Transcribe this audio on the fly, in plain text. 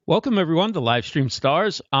Welcome, everyone, to Livestream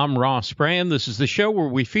Stars. I'm Ross Brand. This is the show where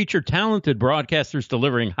we feature talented broadcasters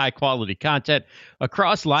delivering high-quality content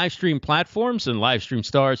across Livestream platforms, and Livestream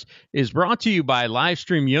Stars is brought to you by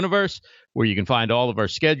Livestream Universe, where you can find all of our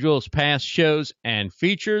schedules, past shows, and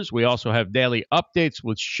features. We also have daily updates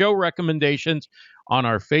with show recommendations on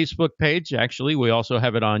our Facebook page. Actually, we also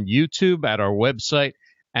have it on YouTube, at our website,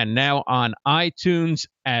 and now on iTunes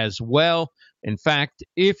as well. In fact,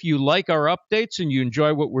 if you like our updates and you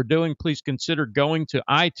enjoy what we're doing, please consider going to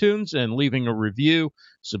iTunes and leaving a review,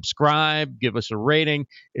 subscribe, give us a rating.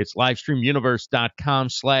 It's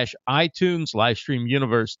livestreamuniverse.com/iTunes,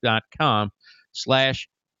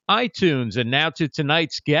 livestreamuniverse.com/iTunes. And now to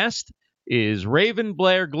tonight's guest is Raven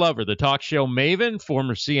Blair Glover, the talk show Maven,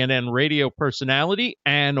 former CNN radio personality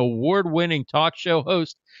and award-winning talk show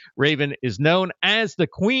host. Raven is known as the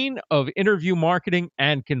queen of interview marketing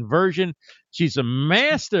and conversion. She's a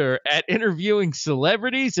master at interviewing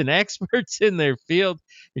celebrities and experts in their field,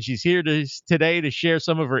 and she's here today to share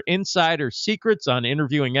some of her insider secrets on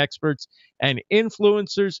interviewing experts and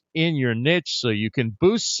influencers in your niche so you can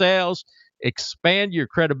boost sales, expand your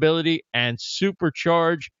credibility, and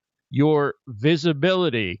supercharge your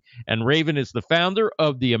visibility. And Raven is the founder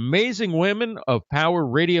of the Amazing Women of Power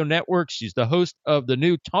Radio Network. She's the host of the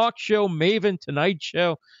new talk show Maven Tonight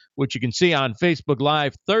Show, which you can see on Facebook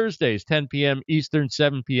Live Thursdays, 10 p.m. Eastern,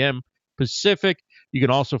 7 p.m. Pacific. You can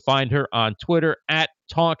also find her on Twitter at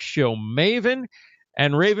Talk Show Maven.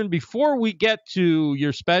 And Raven, before we get to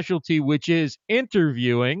your specialty, which is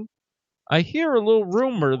interviewing, I hear a little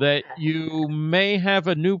rumor that you may have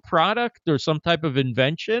a new product or some type of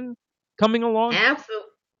invention coming along. Absolutely.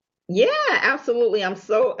 Yeah, absolutely. I'm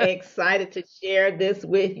so excited to share this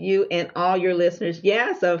with you and all your listeners.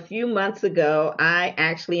 Yeah, so a few months ago, I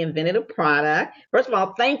actually invented a product. First of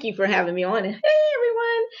all, thank you for having me on. Hey,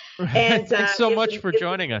 everyone. And thanks so much for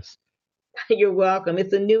joining us. You're welcome.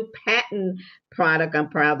 It's a new patent product, I'm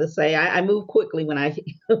proud to say. I move quickly when I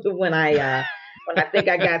when I think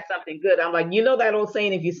I got something good. I'm like, you know that old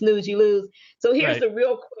saying, if you snooze, you lose. So here's the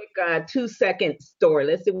real quick 2-second story.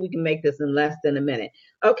 Let's see if we can make this in less than a minute.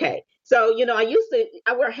 Okay. So, I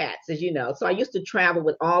wear hats, as you know. So I used to travel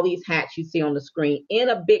with all these hats you see on the screen in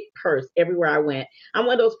a big purse everywhere I went. I'm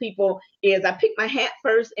one of those people is I pick my hat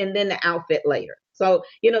first and then the outfit later. So,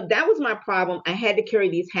 that was my problem. I had to carry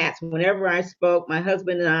these hats whenever I spoke. My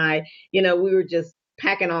husband and I, we were just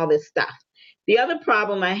packing all this stuff. The other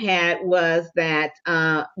problem I had was that,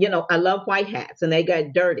 I love white hats and they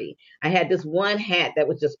got dirty. I had this one hat that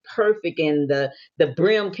was just perfect and the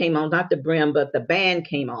brim came on, not the brim, but the band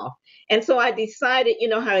came off. And so I decided, you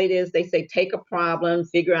know how it is, they say, take a problem,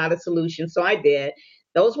 figure out a solution. So I did.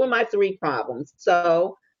 Those were my 3 problems.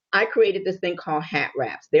 So I created this thing called hat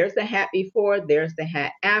wraps. There's the hat before, there's the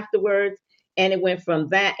hat afterwards. And it went from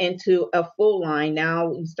that into a full line. Now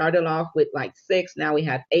we started off with like 6. Now we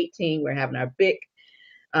have 18. We're having our big,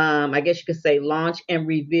 I guess you could say, launch and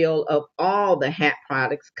reveal of all the hat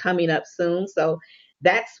products coming up soon. So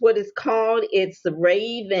that's what it's called. It's the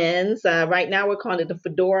Ravens. Right now we're calling it the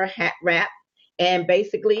Fedora Hat Wrap. And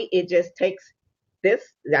basically it just takes this.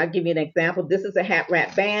 I'll give you an example. This is a hat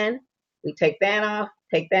wrap band. We take that off,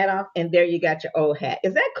 and there you got your old hat.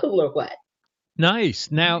 Is that cool or what?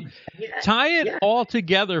 Nice. Now, tie it all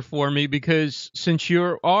together for me, because since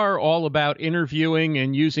you are all about interviewing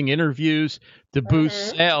and using interviews to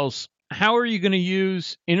boost sales, how are you going to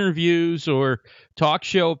use interviews or talk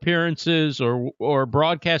show appearances or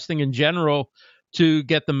broadcasting in general to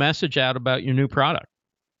get the message out about your new product?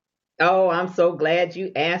 Oh, I'm so glad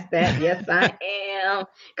you asked that. Yes, I am,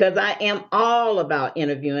 because I am all about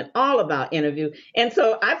interviewing. And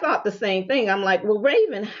so I thought the same thing. I'm like, well,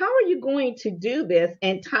 Raven, how are you going to do this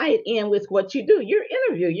and tie it in with what you do? You're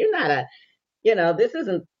interview. You're not this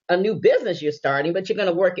isn't a new business you're starting, but you're going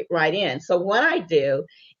to work it right in. So what I did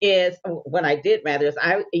is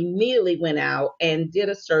I immediately went out and did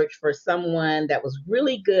a search for someone that was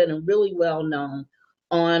really good and really well known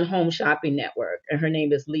on Home Shopping Network, and her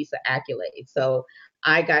name is Lisa Accolade. So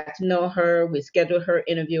I got to know her. We scheduled her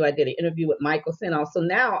interview. I did an interview with Michael Senoff. So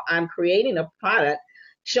now I'm creating a product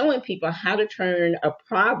showing people how to turn a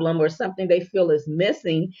problem or something they feel is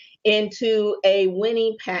missing into a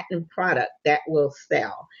winning patent product that will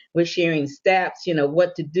sell. We're sharing steps,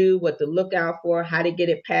 what to do, what to look out for, how to get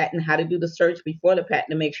it patent, how to do the search before the patent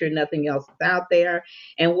to make sure nothing else is out there,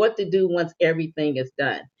 and what to do once everything is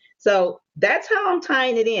done. So that's how I'm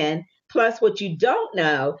tying it in. Plus, what you don't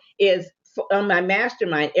know is on my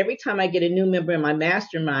mastermind, every time I get a new member in my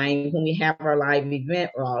mastermind, when we have our live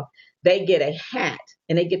event, Ross, they get a hat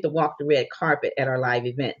and they get to walk the red carpet at our live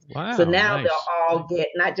events. So Wow, now they'll nice. all get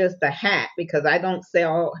not just a hat, because I don't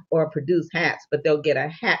sell or produce hats, but they'll get a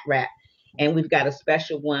hat wrap. And we've got a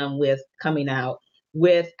special one with coming out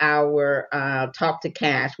with our Talk to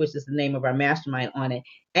Cash, which is the name of our mastermind on it.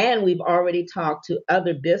 And we've already talked to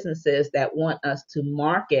other businesses that want us to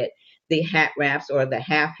market the hat wraps or the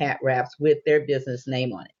half hat wraps with their business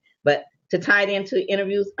name on it. But to tie it into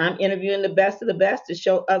interviews, I'm interviewing the best of the best to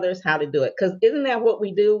show others how to do it. Because isn't that what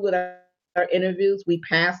we do with our interviews? We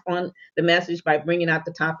pass on the message by bringing out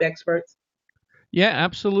the top experts. Yeah,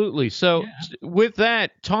 absolutely. So, with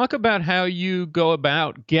that, talk about how you go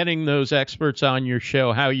about getting those experts on your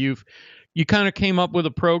show. How you kind of came up with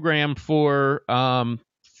a program for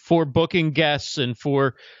booking guests and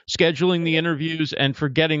for scheduling the interviews and for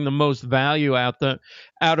getting the most value out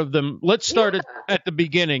of them. Let's start at the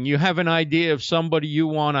beginning. You have an idea of somebody you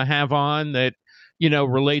want to have on that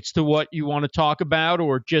relates to what you want to talk about,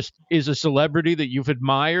 or just is a celebrity that you've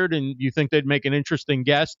admired and you think they'd make an interesting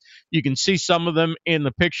guest. You can see some of them in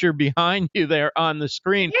the picture behind you there on the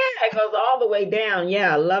screen. Yeah, it goes all the way down.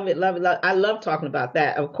 Yeah, love it, love it, love it. I love talking about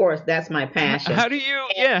that. Of course, that's my passion. How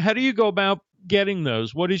do you go about getting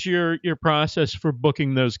those? What is your process for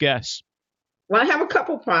booking those guests? Well, I have a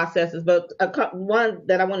couple processes, but one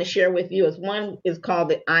that I want to share with you is called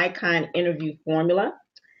the Icon Interview Formula.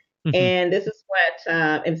 And this is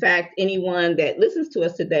what, in fact, anyone that listens to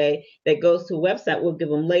us today that goes to a website, we'll give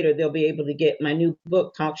them later. They'll be able to get my new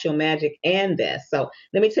book, Talk Show Magic, and this. So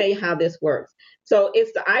let me tell you how this works. So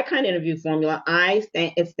it's the Icon Interview Formula.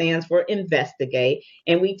 It stands for investigate,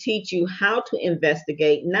 and we teach you how to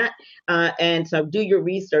investigate, not and so do your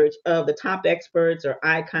research of the top experts or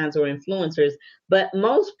icons or influencers. But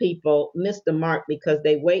most people miss the mark because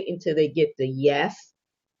they wait until they get the yes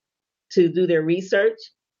to do their research,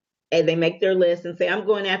 and they make their list and say, I'm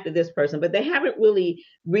going after this person, but they haven't really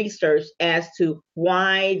researched as to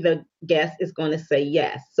why the guest is going to say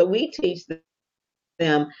yes. So we teach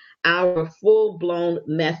them our full blown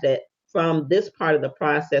method from this part of the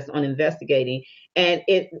process on investigating. And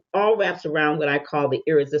it all wraps around what I call the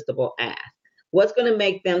irresistible ask. What's going to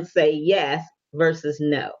make them say yes versus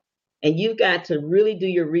no? And you've got to really do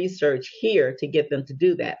your research here to get them to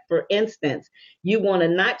do that. For instance, you want to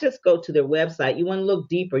not just go to their website, you want to look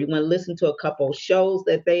deeper. You want to listen to a couple shows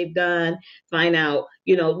that they've done, find out,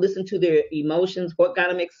 listen to their emotions, what got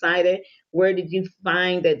them excited, where did you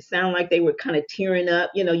find that sound like they were kind of tearing up.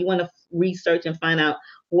 You want to research and find out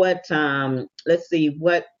what let's see,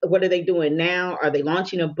 what are they doing now? Are they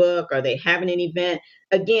launching a book? Are they having an event?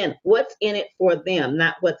 Again, what's in it for them,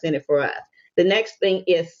 not what's in it for us. The next thing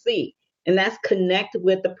is C, and that's connect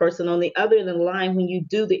with the person on the other end of the line when you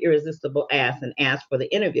do the irresistible ask and ask for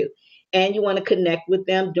the interview. And you want to connect with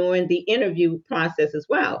them during the interview process as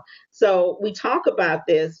well. So we talk about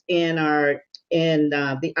this in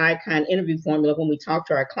the Icon Interview Formula when we talk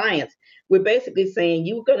to our clients. We're basically saying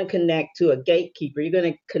you're going to connect to a gatekeeper, you're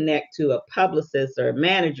going to connect to a publicist or a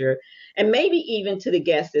manager, and maybe even to the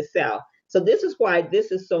guest itself. So this is why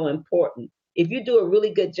this is so important. If you do a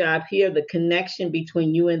really good job here, the connection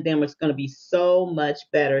between you and them is going to be so much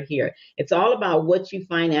better here. It's all about what you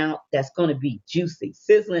find out that's going to be juicy,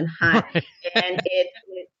 sizzling hot, and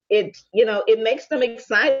it makes them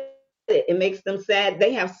excited. It makes them sad.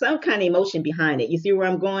 They have some kind of emotion behind it. You see where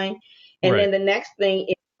I'm going? And then the next thing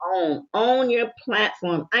is own your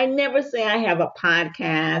platform. I never say I have a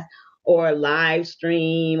podcast or a live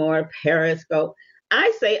stream or a Periscope.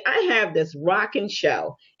 I say I have this rocking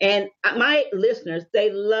show, and my listeners, they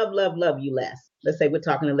love, love, love you, Les. Let's say we're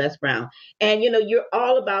talking to Les Brown, and you're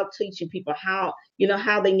all about teaching people how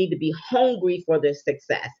they need to be hungry for their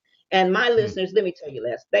success. And my listeners, let me tell you,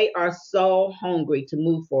 Les, they are so hungry to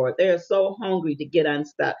move forward. They are so hungry to get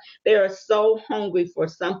unstuck. They are so hungry for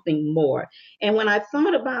something more. And when I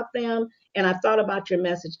thought about them and I thought about your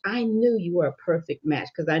message, I knew you were a perfect match,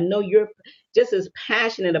 because I know you're just as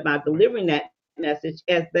passionate about delivering that message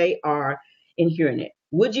as they are in hearing it.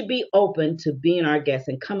 Would you be open to being our guest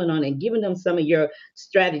and coming on and giving them some of your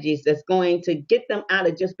strategies that's going to get them out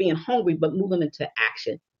of just being hungry, but move them into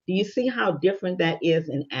action? Do you see how different that is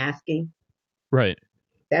in asking? Right.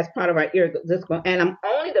 That's part of our irresistible. And I'm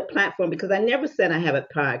only the platform because I never said I have a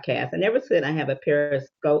podcast. I never said I have a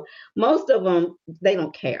Periscope. Most of them, they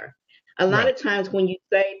don't care. A lot of times when you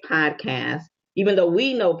say podcast, even though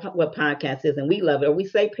we know what podcast is and we love it, or we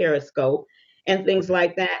say Periscope and things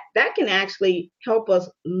like that, that can actually help us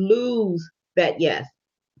lose that yes.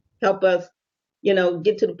 Help us,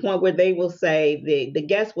 get to the point where they will say, the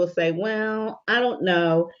guest will say, well, I don't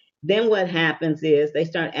know. Then what happens is they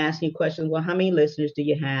start asking questions. Well, how many listeners do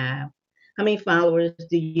you have? How many followers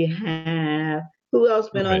do you have? Who else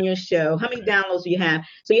been on Right. your show? How many downloads do you have?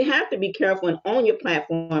 So you have to be careful and on your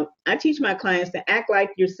platform. I teach my clients to act like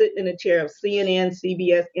you're sitting in a chair of CNN,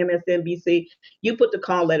 CBS, MSNBC. You put the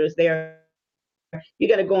call letters there. You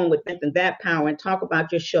got to go in with that power and talk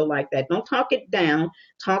about your show like that. Don't talk it down,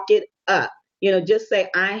 talk it up. Just say,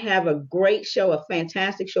 I have a great show, a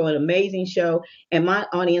fantastic show, an amazing show, and my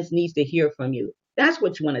audience needs to hear from you. That's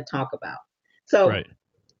what you want to talk about. So, Right.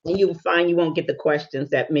 and you'll find you won't get the questions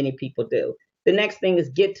that many people do. The next thing is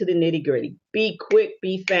get to the nitty gritty. Be quick,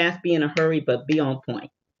 be fast, be in a hurry, but be on point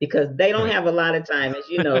because they don't have a lot of time, as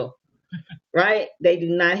you know, right? They do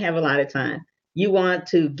not have a lot of time. You want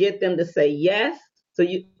to get them to say yes,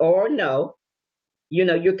 or no.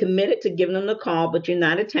 You're committed to giving them the call, but you're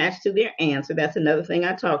not attached to their answer. That's another thing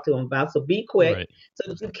I talk to them about. So be quick Right.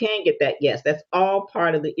 so that you can get that yes. That's all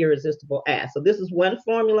part of the irresistible ask. So this is one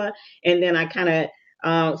formula, and then I kind of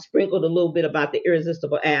sprinkled a little bit about the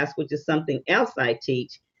irresistible ask, which is something else I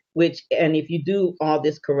teach. And if you do all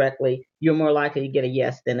this correctly, you're more likely to get a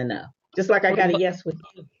yes than a no. Just like I got a yes with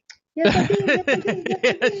you. Yes, I did. Yes, I did.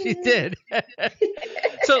 Yes, I Yes, you did.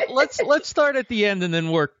 So let's start at the end and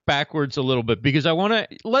then work backwards a little bit because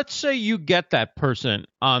let's say you get that person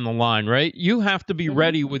on the line, right? You have to be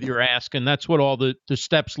ready with your ask, and that's what all the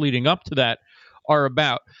steps leading up to that are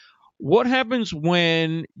about. What happens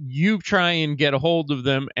when you try and get a hold of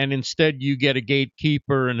them and instead you get a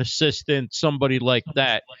gatekeeper, an assistant, somebody like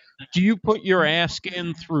that? Do you put your ask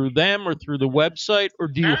in through them or through the website, or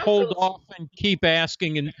do you hold off and keep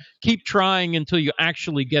asking and keep trying until you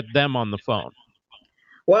actually get them on the phone?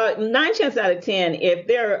 Well, 9 chances out of 10, if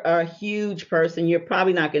they're a huge person, you're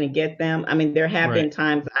probably not going to get them. I mean, there have been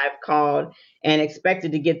times I've called and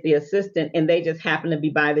expected to get the assistant, and they just happen to be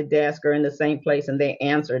by the desk or in the same place, and they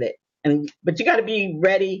answered it. But you got to be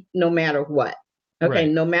ready no matter what. Okay,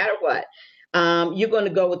 no matter what. You're going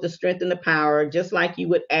to go with the strength and the power, just like you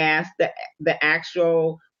would ask the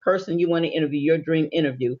actual person you want to interview, your dream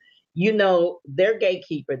interview. Their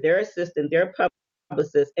gatekeeper, their assistant, their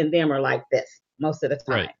publicist, and them are like this most of the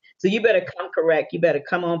time. Right. So you better come correct. You better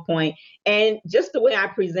come on point. And just the way I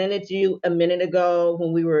presented you a minute ago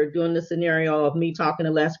when we were doing the scenario of me talking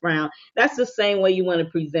to Les Brown, that's the same way you want to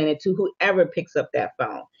present it to whoever picks up that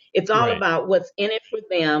phone. It's all about what's in it for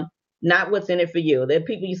them, not what's in it for you. There are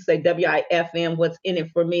people used to say WIFM, what's in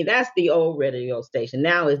it for me. That's the old radio station.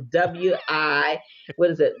 Now it's what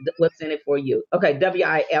is it? What's in it for you? Okay,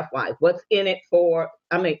 WIFY. What's in it for,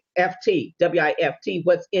 FT, WIFT,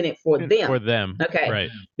 what's in it for them? For them. Okay. Right.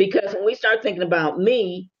 Because when we start thinking about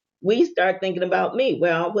me, we start thinking about me.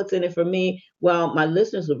 Well, what's in it for me? Well, my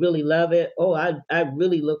listeners would really love it. Oh, I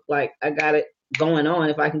really look like I got it going on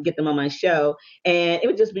if I can get them on my show. And it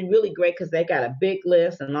would just be really great because they got a big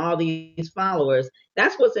list and all these followers.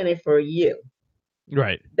 That's what's in it for you.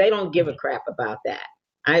 Right. They don't give a crap about that.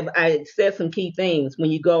 I said some key things.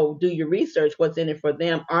 When you go do your research, what's in it for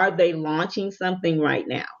them? Are they launching something right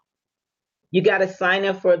now? You got to sign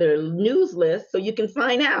up for their news list so you can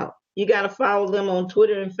find out. You got to follow them on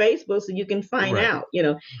Twitter and Facebook so you can find out.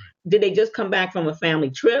 Did they just come back from a family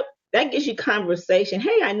trip? That gives you conversation.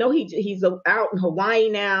 Hey, I know he's out in Hawaii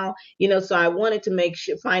now, so I wanted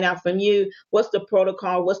to find out from you, what's the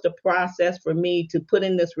protocol, what's the process for me to put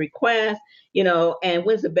in this request, and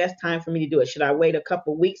when's the best time for me to do it? Should I wait a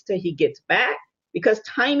couple of weeks till he gets back? Because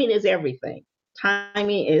timing is everything.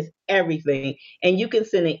 Timing is everything. And you can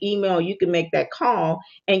send an email, you can make that call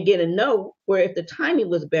and get a no, where if the timing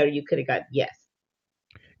was better, you could have got yes.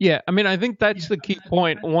 Yeah, I think that's the key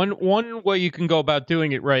point. One way you can go about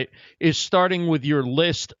doing it right is starting with your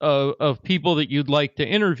list of people that you'd like to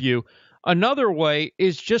interview. Another way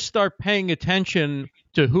is just start paying attention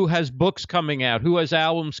to who has books coming out, who has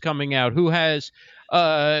albums coming out, who has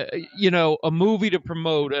a movie to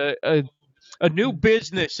promote, a new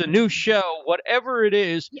business, a new show, whatever it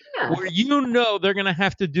is, where they're going to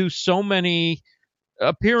have to do so many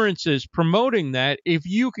appearances promoting that. If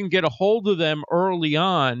you can get a hold of them early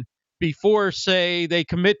on before, say, they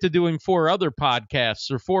commit to doing 4 other podcasts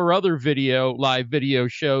or 4 other live video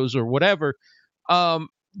shows or whatever,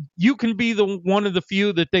 you can be one of the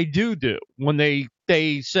few that they do when they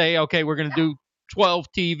say, okay, we're going to do 12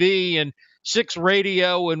 TV and 6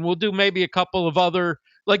 radio, and we'll do maybe a couple of other,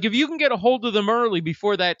 like if you can get a hold of them early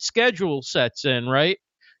before that schedule sets in, right?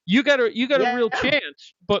 You got a real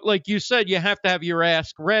chance. But like you said, you have to have your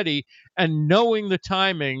ask ready, and knowing the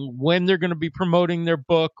timing when they're going to be promoting their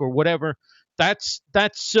book or whatever, that's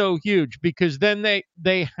so huge, because then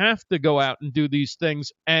they have to go out and do these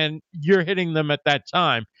things and you're hitting them at that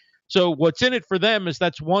time. So what's in it for them is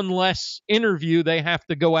that's one less interview they have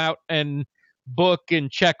to go out and book and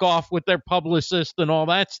check off with their publicist and all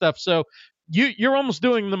that stuff. So you're almost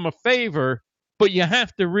doing them a favor, but you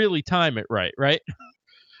have to really time it right, right?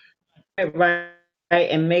 Right,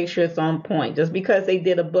 and make sure it's on point. Just because they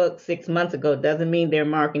did a book 6 months ago doesn't mean they're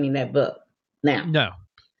marketing that book now. No.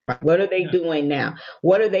 What are they doing now?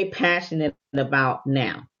 What are they passionate about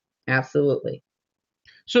now? Absolutely.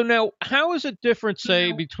 So now, how is it different,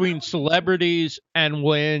 say, between celebrities and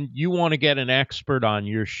when you want to get an expert on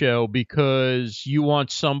your show because you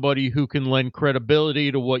want somebody who can lend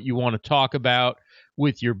credibility to what you want to talk about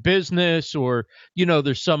with your business, or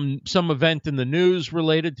there's some event in the news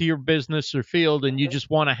related to your business or field, and you just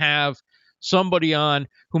want to have somebody on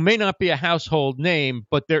who may not be a household name,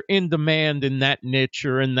 but they're in demand in that niche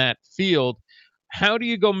or in that field. How do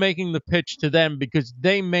you go making the pitch to them, because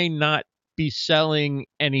they may not be selling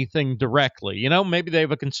anything directly? Maybe they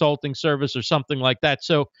have a consulting service or something like that.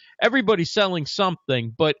 So everybody's selling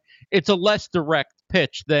something, but it's a less direct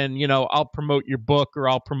pitch than, I'll promote your book, or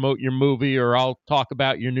I'll promote your movie, or I'll talk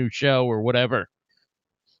about your new show or whatever.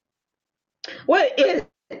 Well, it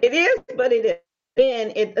is, but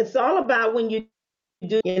it's all about when you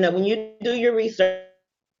do, when you do your research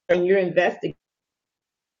and you're investigating.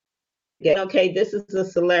 Okay, this is a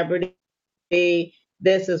celebrity.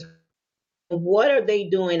 This is, what are they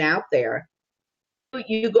doing out there?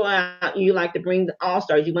 You go out and you like to bring the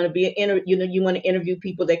all-stars. You want to be you want to interview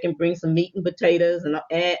people that can bring some meat and potatoes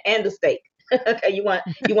and the steak. Okay, you want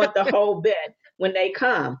the whole bit when they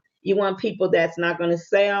come. You want people that's not going to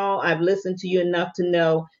sell. I've listened to you enough to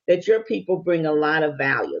know that your people bring a lot of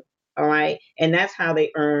value. All right, and that's how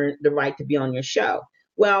they earn the right to be on your show.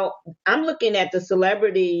 Well, I'm looking at the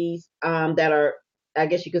celebrities that are, I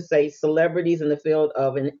guess you could say, celebrities in the field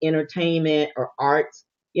of entertainment or arts,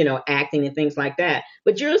 acting and things like that.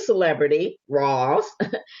 But you're a celebrity, Ross,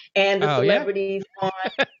 and the celebrities on,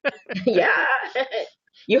 yeah,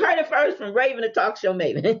 you heard it first from Raven, the talk show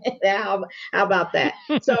Maven. how about that?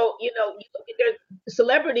 So, you look at their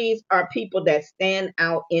celebrities are people that stand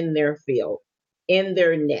out in their field, in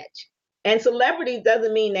their niche. And celebrities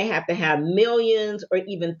doesn't mean they have to have millions or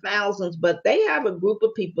even thousands, but they have a group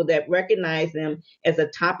of people that recognize them as a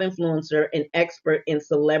top influencer and expert in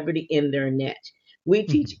celebrity in their niche. We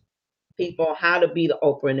teach people how to be the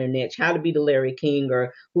Oprah in their niche, how to be the Larry King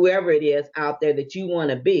or whoever it is out there that you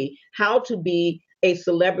want to be, how to be a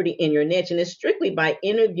celebrity in your niche. And it's strictly by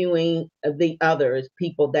interviewing the others,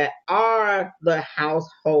 people that are the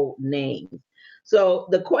household names. So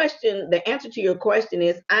the answer to your question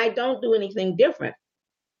is, I don't do anything different.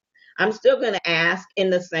 I'm still going to ask in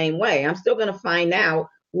the same way. I'm still going to find out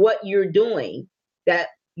what you're doing that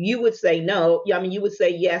you would say no. I mean, you would say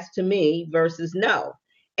yes to me versus no.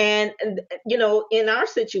 And, in our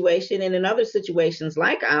situation and in other situations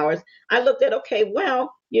like ours, I looked at, okay,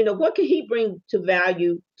 well, what can he bring to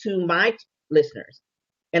value to my listeners?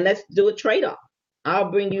 And let's do a trade-off.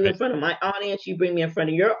 I'll bring you in front of my audience. You bring me in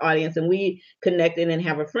front of your audience, and we connected and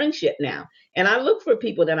have a friendship now. And I look for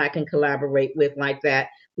people that I can collaborate with like that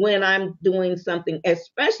when I'm doing something,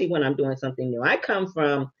 especially when I'm doing something new. I come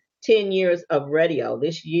from 10 years of radio.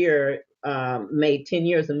 This year made 10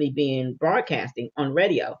 years of me being broadcasting on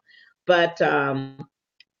radio. But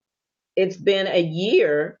it's been a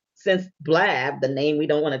year since Blab, the name we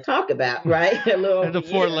don't want to talk about, right? The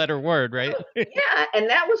 4-letter word, right? Yeah, and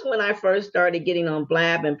that was when I first started getting on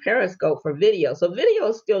Blab and Periscope for video. So video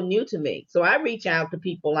is still new to me. So I reach out to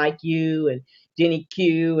people like you and Jenny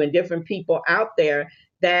Q and different people out there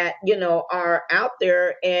that, are out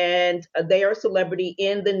there, and they are celebrity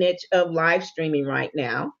in the niche of live streaming right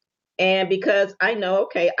now. And because I know,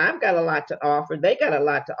 okay, I've got a lot to offer, they got a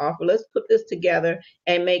lot to offer. Let's put this together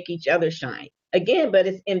and make each other shine. Again, but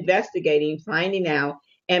it's investigating, finding out.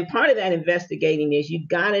 And part of that investigating is you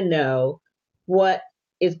got to know what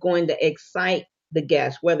is going to excite the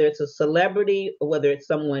guest, whether it's a celebrity or whether it's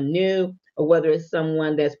someone new or whether it's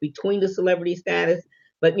someone that's between the celebrity status,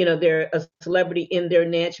 but they're a celebrity in their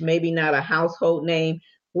niche, maybe not a household name.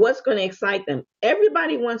 What's going to excite them?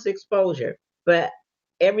 Everybody wants exposure, but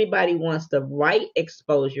everybody wants the right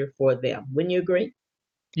exposure for them. Wouldn't you agree?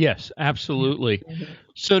 Yes, absolutely.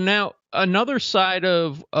 So now another side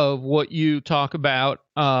of what you talk about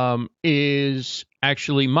is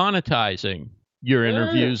actually monetizing your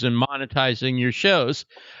interviews and monetizing your shows.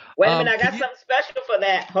 Wait a minute, I got something special for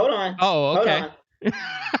that. Hold on. Oh, okay. Hold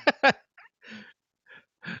on.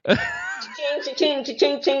 Ching, ching,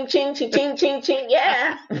 ching, ching, ching, ching, ching, ching, ching,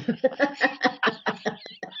 yeah.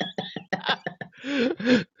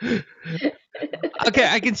 Okay,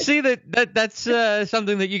 I can see that's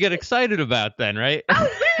something that you get excited about then, right? Oh,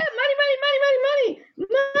 yeah, money.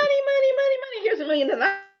 Here's $1 million.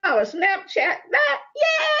 wow, a Snapchat that,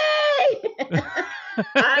 yay!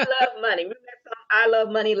 I love money. Remember that song, I love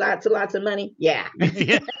money, lots and lots of money? Yeah.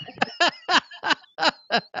 Yeah.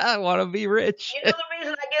 I want to be rich. You know the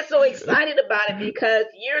reason I get so excited about it because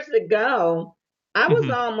years ago I was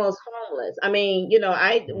Mhm. almost homeless. I mean,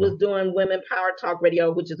 I was doing Women Power Talk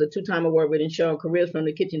Radio, which is a two-time award-winning show, Careers from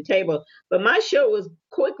the Kitchen Table. But my show was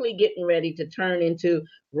quickly getting ready to turn into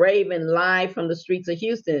Raven live from the streets of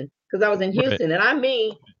Houston because I was in Right. Houston, and I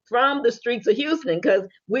mean from the streets of Houston because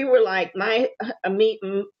we were like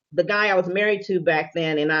the guy I was married to back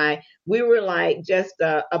then, and we were like just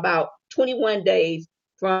about 21 days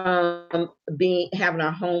from being having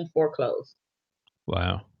our home foreclosed.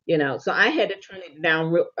 Wow. So I had to turn it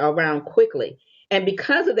down around quickly. And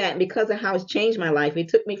because of that, and because of how it's changed my life, it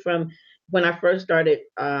took me from when I first started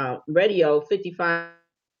radio, 55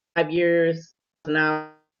 years now,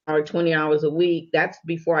 or 20 hours a week. That's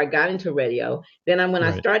before I got into radio. Then when I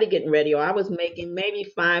Right. started getting radio, I was making maybe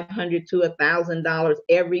 $500 to $1,000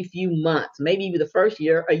 every few months, maybe even the first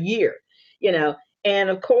year, a year, you know. And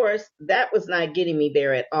of course, that was not getting me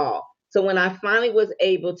there at all. So when I finally was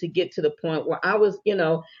able to get to the point where I was,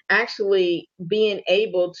 actually being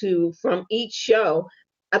able to, from each show,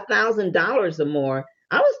 $1,000 or more,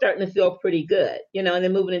 I was starting to feel pretty good, and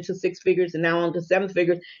then moving into six figures and now on to seven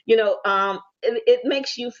figures, it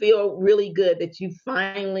makes you feel really good that you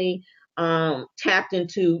finally tapped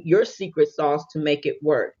into your secret sauce to make it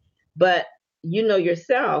work. But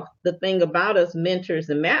yourself, the thing about us mentors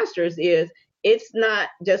and masters is it's not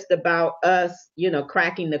just about us,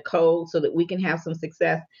 cracking the code so that we can have some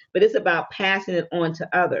success, but it's about passing it on to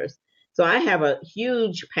others. So I have a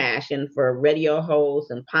huge passion for radio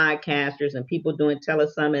hosts and podcasters and people doing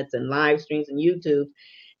telesummits and live streams and YouTube,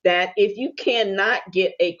 that if you cannot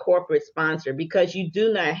get a corporate sponsor because you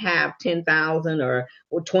do not have 10,000 or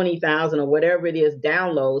 20,000 or whatever it is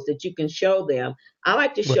downloads that you can show them, I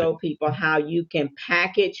like to Right. show people how you can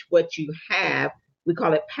package what you have. We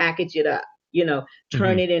call it package it up,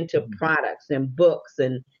 turn Mhm. it into products and books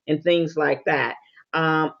and things like that.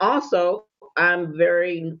 Also, I'm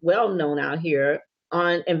very well known out here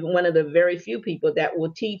and one of the very few people that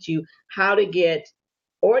will teach you how to get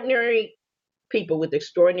ordinary people with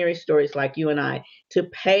extraordinary stories like you and I to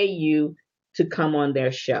pay you to come on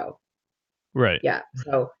their show. Right. Yeah.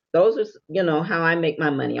 So those are, how I make my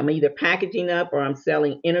money. I'm either packaging up or I'm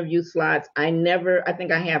selling interview slots. I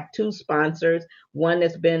think I have two sponsors, one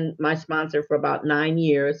that's been my sponsor for about 9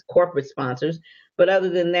 years, corporate sponsors. But other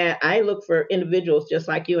than that, I look for individuals just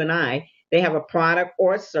like you and I. They have a product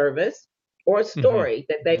or a service or a Mhm. story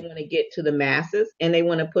that they want to get to the masses and they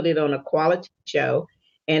want to put it on a quality show.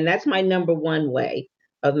 And that's my number one way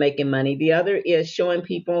of making money. The other is showing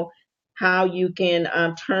people how you can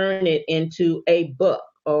turn it into a book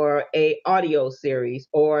or a audio series,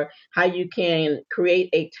 or how you can create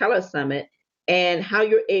a telesummit and how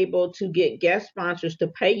you're able to get guest sponsors to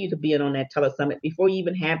pay you to be in on that telesummit before you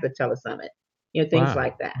even have the telesummit, things Wow.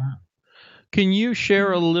 like that. Wow. Can you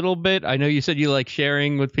share a little bit? I know you said you like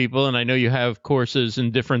sharing with people, and I know you have courses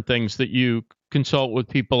and different things that you consult with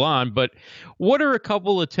people on, but what are a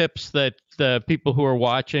couple of tips that people who are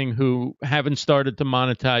watching who haven't started to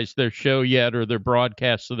monetize their show yet or their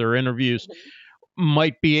broadcasts or their interviews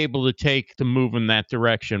might be able to take to move in that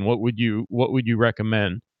direction? What would you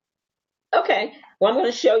recommend? Okay, well, I'm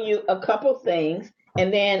going to show you a couple things,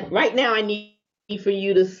 and then right now I need for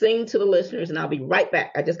you to sing to the listeners, and I'll be right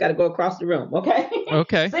back. I just got to go across the room, okay?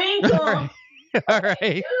 Okay. Sing to All them. right. All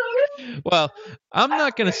right. Well, I'm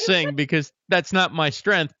not going to sing because that's not my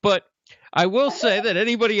strength, but I will say that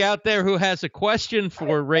anybody out there who has a question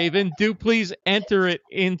for Raven, do please enter it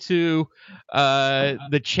into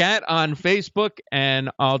the chat on Facebook, and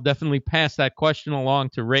I'll definitely pass that question along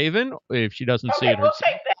to Raven if she doesn't see Okay, it we'll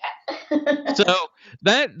herself. take that. So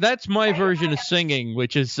that's my version of singing,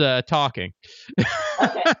 which is talking.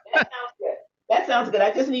 Okay, that sounds good. That sounds good.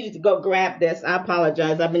 I just needed to go grab this. I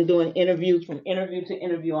apologize. I've been doing interviews from interview to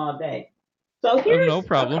interview all day. So Oh, here's no a couple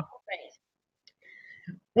problem. things.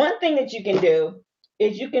 One thing that you can do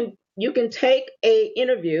is you can take a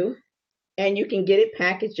interview and you can get it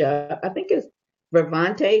packaged up. I think it's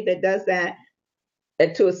Bravante that does that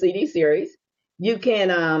to a CD series. You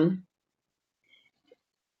can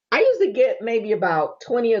I usually get maybe about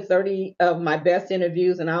 20 or 30 of my best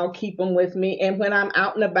interviews and I'll keep them with me. And when I'm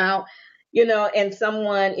out and about, and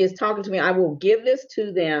someone is talking to me, I will give this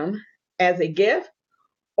to them as a gift,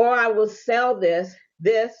 or I will sell this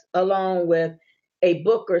along with a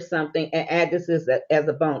book or something and add this as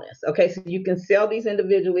a bonus. Okay, so you can sell these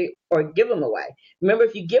individually or give them away. Remember,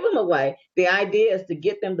 if you give them away, the idea is to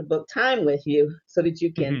get them to book time with you so that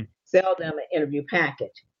you can Hmm. sell them an interview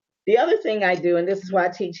package. The other thing I do, and this is what I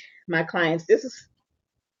teach my clients, this is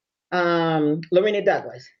Lorena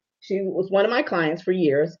Douglas. She was one of my clients for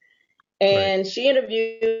years, Right. and she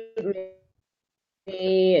interviewed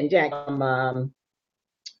me and Jack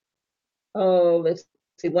let's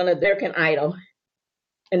see, one of American Idol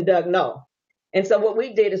and Doug No. And so what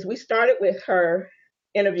we did is we started with her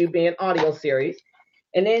interview being audio series,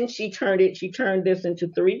 and then she turned this into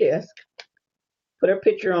 3 discs, put her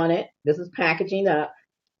picture on it. This is packaging up.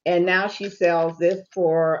 And now she sells this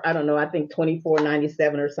for, I don't know, I think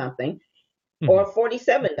 $24.97 or something, Mhm. or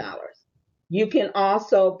 $47. You can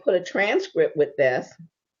also put a transcript with this,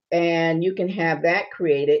 and you can have that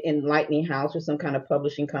created in Lightning House or some kind of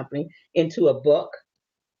publishing company into a book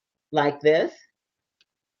like this,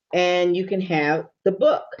 and you can have the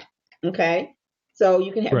book. Okay. So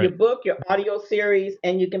you can have your Right. book, your audio series,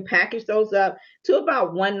 and you can package those up to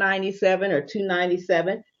about 197 or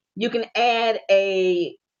 297. You can add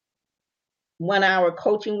a 1 hour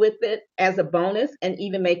coaching with it as a bonus and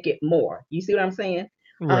even make it more. You see what I'm saying?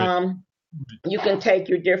 Right. Um, you can take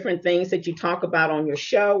your different things that you talk about on your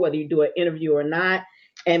show, whether you do an interview or not,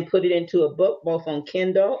 and put it into a book, both on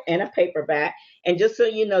Kindle and a paperback. And just so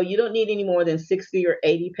you know, you don't need any more than 60 or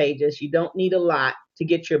 80 pages. You don't need a lot to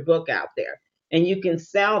get your book out there. And you can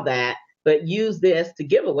sell that, but use this to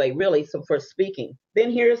give away, really, so for speaking.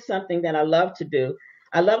 Then here's something that I love to do.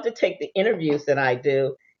 I love to take the interviews that I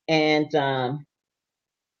do, and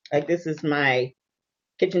like this is my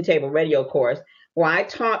kitchen table radio course, where I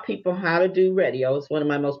taught people how to do radio. It's one of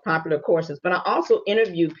my most popular courses. But I also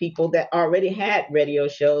interviewed people that already had radio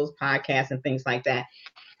shows, podcasts, and things like that,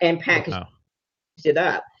 and packaged Wow. it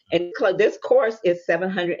up. And this course is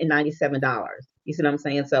 $797. You see what I'm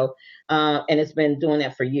saying? So, and it's been doing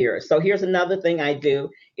that for years. So here's another thing I do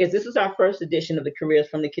is this is our first edition of the Careers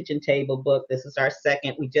from the Kitchen Table book. This is our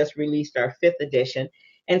second. We just released our fifth edition.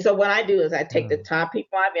 And so what I do is I take the top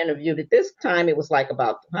people I've interviewed. At this time, it was like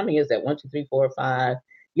about, how many is that? 1, 2, 3, 4, 5.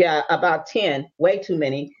 Yeah, about 10. Way too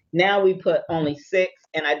many. Now we put only 6,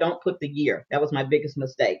 and I don't put the year. That was my biggest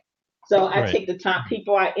mistake. So I Right. take the top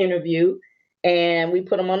people I interview, and we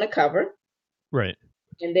put them on the cover. Right.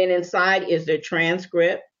 And then inside is their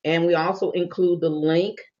transcript. And we also include the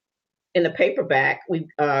link in the paperback. We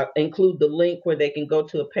include the link where they can go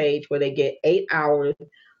to a page where they get 8 hours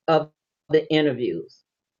of the interviews.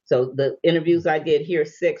 So the interviews I did here,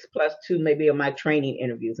 6 plus 2 maybe of my training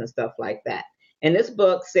interviews and stuff like that. And this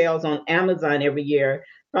book sells on Amazon every year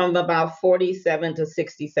from about $47 to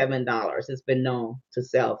 $67. It's been known to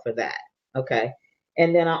sell for that. Okay.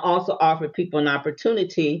 And then I also offer people an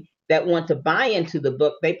opportunity that want to buy into the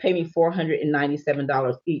book. They pay me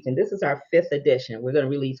 $497 each. And this is our fifth edition. We're going to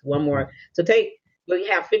release one more. So we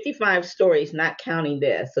have 55 stories, not counting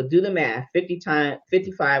this. So do the math.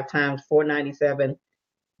 55 times 497.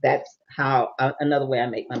 That's how another way I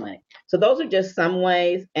make my money. So those are just some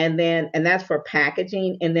ways. And that's for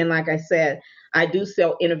packaging. And then, like I said, I do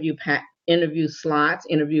sell interview slots,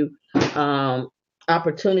 interview um,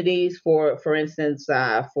 opportunities. For instance,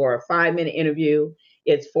 for a 5 minute interview,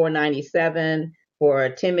 it's $497. For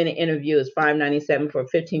a 10 minute interview, it's $597. For a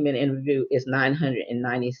 15 minute interview, it's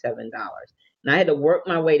 $997. And I had to work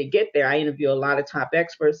my way to get there. I interview a lot of top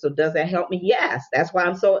experts. So does that help me? Yes. That's why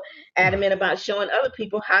I'm so adamant about showing other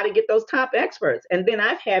people how to get those top experts. And then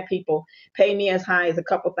I've had people pay me as high as a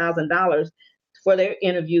couple $1,000s for their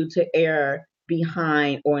interview to air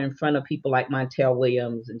behind or in front of people like Montel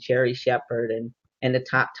Williams and Sherry Shepard and the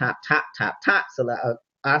top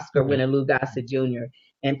Oscar Right. winner Lou Gossett Jr.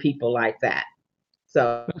 and people like that.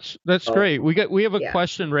 So That's great. We have a yeah.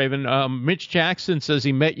 question, Raven. Mitch Jackson says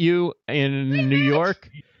he met you in New York.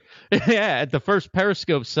 Yeah, at the first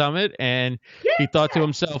Periscope Summit, and he thought to Yes.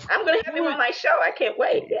 himself, I'm going to have him on my show. I can't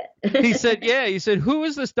wait. he said, who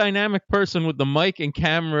is this dynamic person with the mic and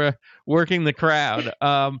camera working the crowd?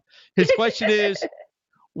 His question is,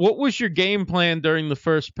 what was your game plan during the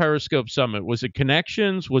first Periscope Summit? Was it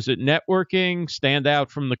connections? Was it networking? Stand out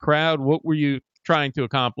from the crowd? What were you trying to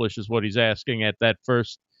accomplish is what he's asking at that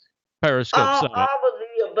first Periscope all Summit. of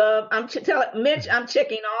the above. I'm telling Mitch, I'm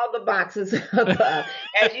checking all the boxes above.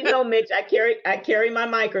 As you know, Mitch, I carry my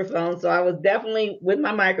microphone, so I was definitely with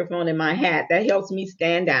my microphone in my hat. That helps me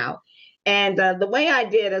stand out. And the way I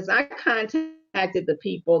did is I contacted the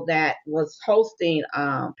people that was hosting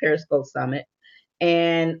Periscope Summit,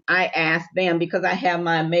 and I asked them because I have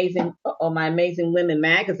my amazing women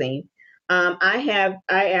magazine. I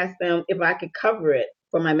asked them if I could cover it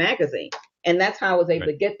for my magazine, and that's how I was able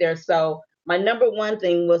Right. to get there. So my number one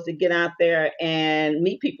thing was to get out there and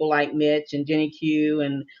meet people like Mitch and Jenny Q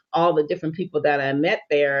and all the different people that I met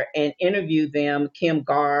there and interview them, Kim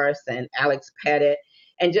Garst and Alex Pettit.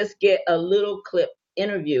 and just get a little clip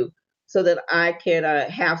interview so that I could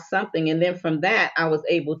have something. And then from that, I was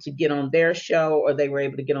able to get on their show or they were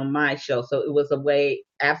able to get on my show. So it was a way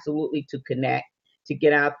absolutely to connect, to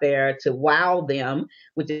get out there, to wow them,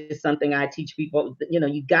 which is something I teach people.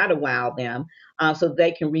 You got to wow them so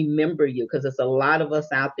they can remember you, because there's a lot of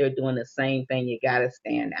us out there doing the same thing. You got to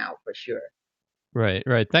stand out for sure. Right,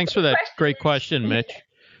 right. Thanks for that great question, Mitch.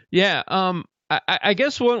 Yeah, I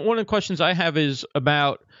guess one of the questions I have is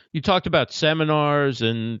about, you talked about seminars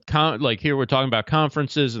and like here we're talking about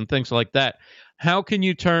conferences and things like that. How can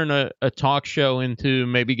you turn a talk show into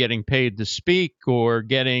maybe getting paid to speak, or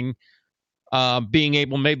getting being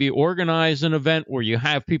able maybe organize an event where you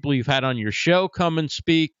have people you've had on your show come and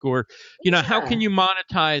speak, or how can you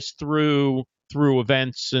monetize through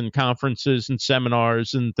events and conferences and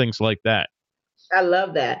seminars and things like that? I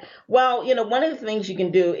love that. Well, one of the things you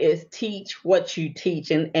can do is teach what you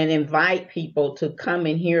teach, and invite people to come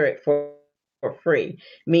and hear it for free,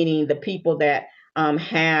 meaning the people that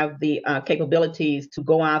have the capabilities to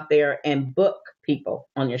go out there and book people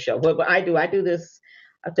on your show. What I do this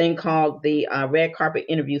a thing called the Red Carpet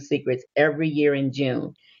Interview Secrets every year in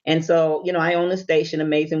June. And so, I own the station,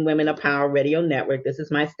 Amazing Women of Power Radio Network. This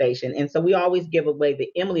is my station. And so we always give away the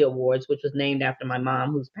Emily Awards, which was named after my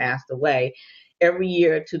mom who's passed away, every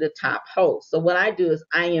year to the top host. So what I do is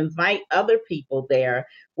I invite other people there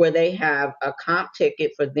where they have a comp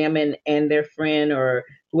ticket for them and their friend or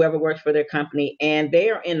whoever works for their company, and they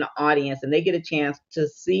are in the audience and they get a chance to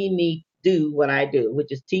see me do what I do,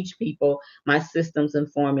 which is teach people my systems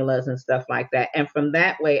and formulas and stuff like that. And from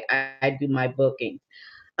that way, I do my booking,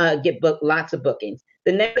 get booked, lots of bookings.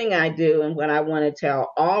 The next thing I do, and what I want to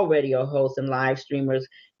tell all radio hosts and live streamers,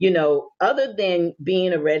 other than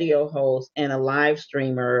being a radio host and a live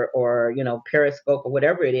streamer or, Periscope or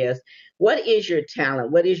whatever it is, what is your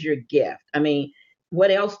talent? What is your gift? I mean, what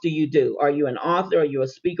else do you do? Are you an author? Are you a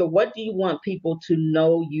speaker? What do you want people to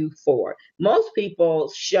know you for? Most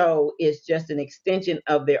people's show is just an extension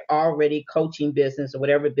of their already coaching business or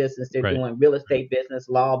whatever business they're Right. doing, real estate business,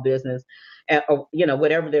 law business, or,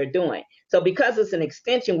 whatever they're doing. So because it's an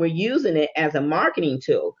extension, we're using it as a marketing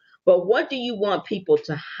tool. But what do you want people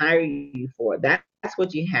to hire you for? That's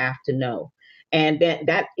what you have to know. And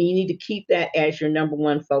that you need to keep that as your number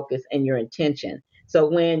one focus and your intention. So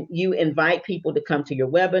when you invite people to come to your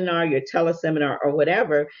webinar, your teleseminar, or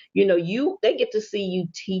whatever, they get to see you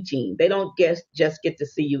teaching. They don't just get to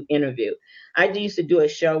see you interview. I used to do a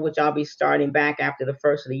show, which I'll be starting back after the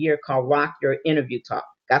first of the year, called Rock Your Interview Talk.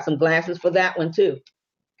 Got some glasses for that one too.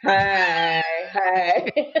 Hi,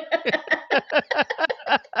 hi.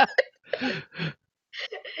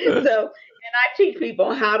 So, and I teach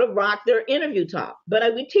people how to rock their interview talk.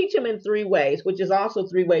 But we teach them in 3 ways, which is also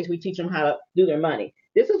 3 ways we teach them how to do their money.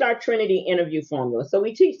 This is our Trinity interview formula. So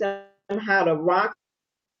we teach them how to rock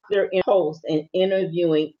their host and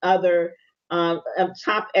interviewing other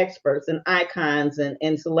top experts and icons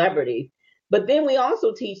and celebrities. But then we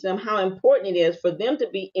also teach them how important it is for them to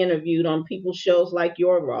be interviewed on people's shows like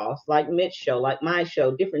your Ross, like Mitch's show, like my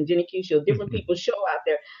show, different Jenny Q show, different people's show out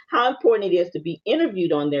there. How important it is to be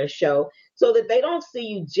interviewed on their show so that they don't see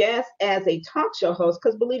you just as a talk show host.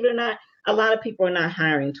 Because believe it or not, a lot of people are not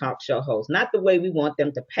hiring talk show hosts, not the way we want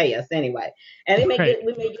them to pay us anyway. And we may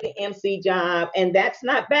get an MC job, and that's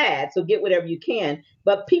not bad. So get whatever you can.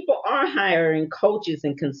 But people are hiring coaches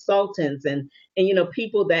and consultants and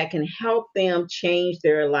people that can help them change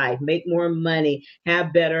their life, make more money,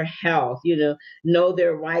 have better health, know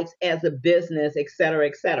their rights as a business, et cetera,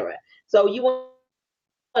 et cetera. So you want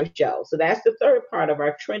a show. So that's the third part of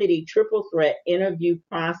our Trinity triple threat interview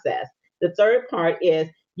process. The third part is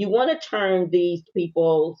you want to turn these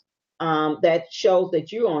people that shows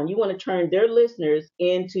that you're on, you want to turn their listeners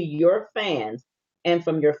into your fans, and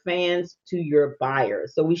from your fans to your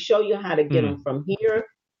buyers. So we show you how to get them from here,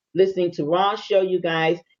 listening to Ross show you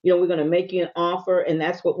guys, we're going to make you an offer, and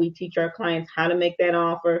that's what we teach our clients, how to make that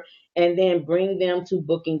offer, and then bring them to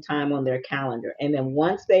booking time on their calendar. And then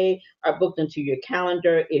once they are booked into your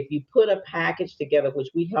calendar, if you put a package together, which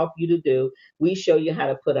we help you to do, we show you how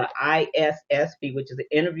to put an ISSP, which is an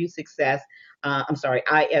interview success,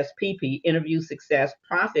 ISPP, interview success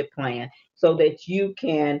profit plan, so that you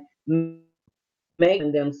can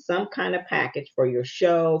make them some kind of package for your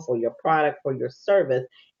show, for your product, for your service,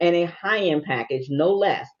 and a high-end package, no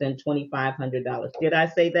less than $2,500. Did I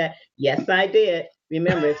say that? Yes, I did.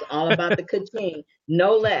 Remember, it's all about the ka-ching.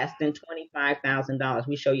 No less than $25,000.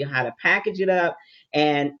 We show you how to package it up,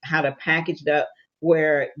 and how to package it up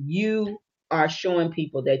where you are showing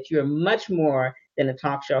people that you're much more than a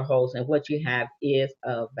talk show host, and what you have is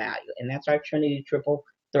of value. And that's our Trinity triple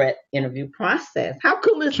threat interview process. How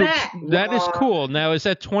cool is So that, that is Raw? cool. Now, is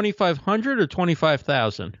that 2,500 or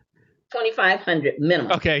 25,000? 2,500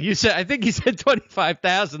 minimum. Okay, I think you said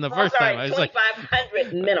 25,000 the Oh, I'm first time. sorry, I was like,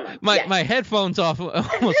 2,500 minimum. my Yes. my headphones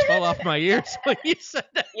almost fell off my ears when you said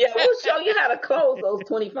that. Yeah, we'll show you how to close those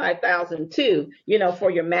 25,000 too,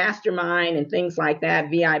 for your mastermind and things like that,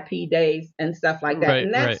 VIP days and stuff like that. Right,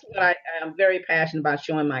 And right, that's what I am very passionate about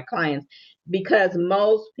showing my clients, because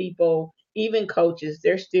most people, even coaches,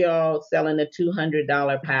 they're still selling the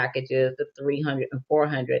 $200 packages, the 300 and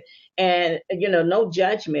 400. And, no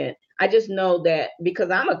judgment. I just know that because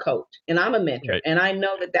I'm a coach and I'm a mentor, right. and I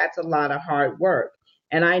know that that's a lot of hard work.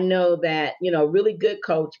 And I know that, really good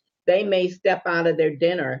coach, they may step out of their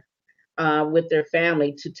dinner with their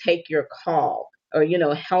family to take your call, or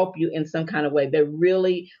help you in some kind of way. They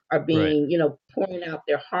really are Right. being, pouring out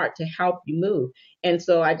their heart to help you move. And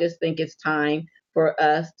so I just think it's time for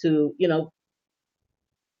us to,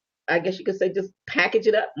 I guess you could say, just package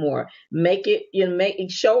it up more, make it, make it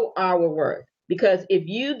show our worth. Because if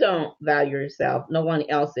you don't value yourself, no one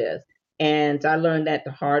else is. And I learned that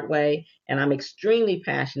the hard way. And I'm extremely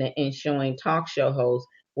passionate in showing talk show hosts,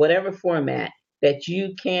 whatever format, that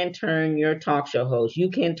you can turn your talk show host, you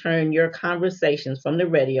can turn your conversations from the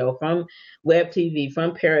radio, from web TV,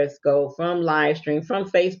 from Periscope, from live stream, from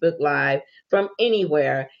Facebook Live, from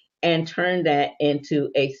anywhere, and turn that into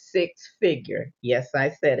a six figure, yes,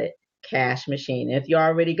 I said it, cash machine. And if you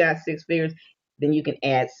already got six figures, then you can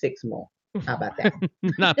add six more. How about that?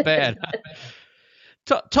 Not bad.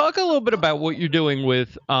 Talk a little bit about what you're doing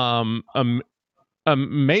with Amazing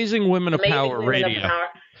Women of Amazing Power Women of Radio. Power.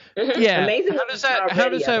 Mm-hmm. Yeah, Amazing how Women does of that Power how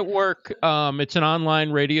does Radio. that work? It's an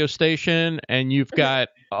online radio station, and you've got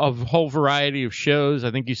a whole variety of shows.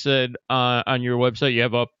 I think you said on your website you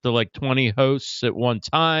have up to like 20 hosts at one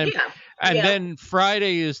time, Yeah. and Yeah. then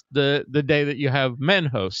Friday is the day that you have men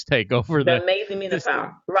hosts take over The Amazing Men of this.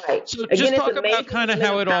 Power. Right. So Again, just it's talk about Amazing kind of Women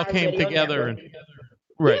how of it all Power came Radio together, Network. and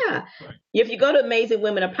right, Yeah. If you go to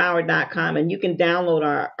amazingwomenofpower.com, and you can download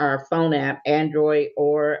our phone app, Android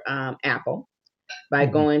or Apple, by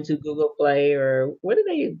Mhm. going to Google Play, or what do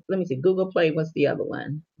they, let me see, Google Play, what's the other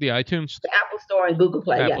one? The iTunes, The Apple Store and Google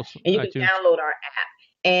Play, yeah. Apple's And you can iTunes. download our app,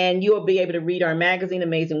 and you'll be able to read our magazine,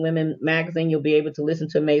 Amazing Women Magazine. You'll be able to listen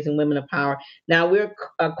to Amazing Women of Power. Now, we're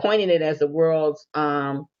coining it as the world's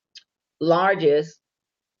largest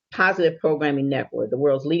positive programming network, the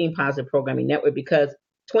world's leading positive programming network, because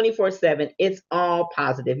 24/7, it's all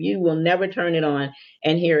positive. You will never turn it on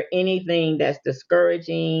and hear anything that's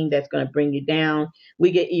discouraging, that's going to bring you down.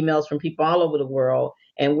 We get emails from people all over the world,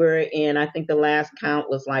 and we're in, I think the last count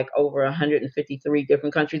was like over 153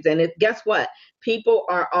 different countries. And guess what? People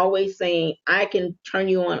are always saying, I can turn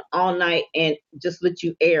you on all night and just let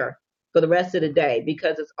you air for the rest of the day,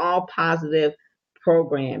 because it's all positive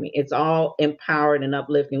programming. It's all empowered and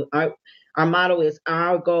uplifting. Our motto is,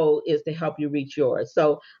 our goal is to help you reach yours.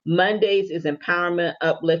 So Mondays is empowerment,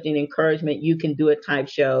 uplifting, encouragement. You can do it type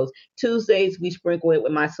shows. Tuesdays, we sprinkle it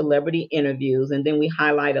with my celebrity interviews, and then we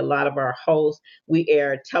highlight a lot of our hosts. We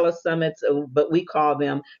air telesummits, but we call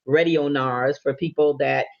them radio nars, for people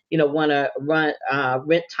that want to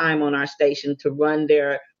rent time on our station to run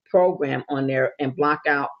their program on there and block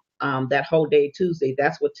out that whole day Tuesday.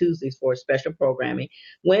 That's what Tuesdays for, special programming.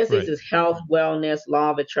 Wednesdays Right, is health, wellness,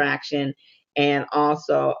 law of attraction, and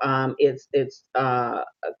also it's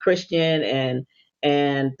Christian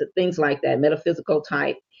and things like that, metaphysical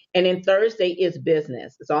type. And then Thursday is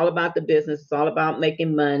business. It's all about the business. It's all about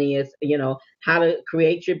making money. It's how to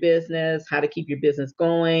create your business, how to keep your business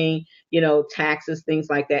going, taxes,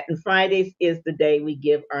 things like that. And Fridays is the day we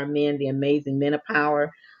give our men, the amazing men of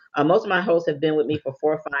power. Most of my hosts have been with me for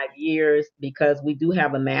 4 or 5 years, because we do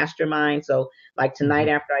have a mastermind. So, like tonight,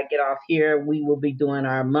 hmm, after I get off here, we will be doing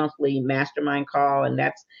our monthly mastermind call, and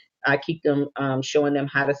that's, I keep them showing them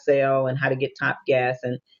how to sell and how to get top guests,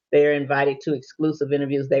 and they're invited to exclusive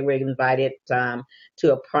interviews. They were invited to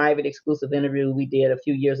a private exclusive interview we did a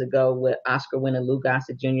few years ago with Oscar winner Lou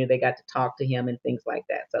Gossett Jr. They got to talk to him and things like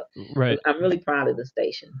that. So right. I'm really proud of the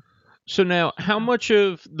station. So now, how much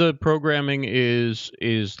of the programming is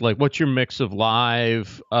like, what's your mix of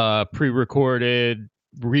live, pre-recorded,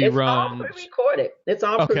 It's all reruns? pre-recorded. It's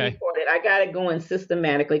all Okay, pre-recorded. I got it going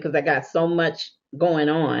systematically because I got so much going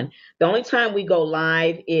on. The only time we go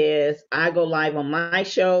live is I go live on my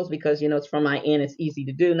shows, because it's from my end. It's easy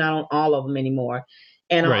to do. Not on all of them anymore.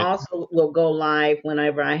 And I right, also will go live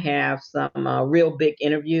whenever I have some real big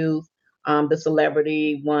interviews, the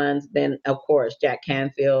celebrity ones. Then of course Jack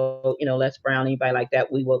Canfield, Les Brown, anybody like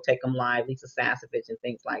that, we will take them live. Lisa Sasevich and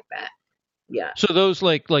things like that. Yeah. So those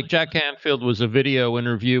like Jack Canfield was a video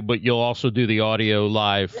interview, but you'll also do the audio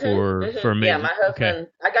live for Yeah, Maven. my Okay. husband,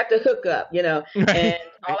 I got the hookup, and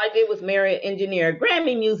all I did was marry an engineer,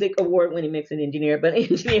 Grammy Music Award-winning mixing engineer, but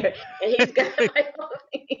engineer, and he's got my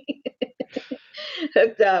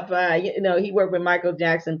hooked up. He worked with Michael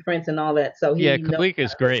Jackson, Prince, and all that, so Yeah, he knows how Kalika's to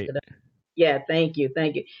hook great. it up. Yeah, thank you,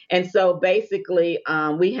 thank you. And so basically,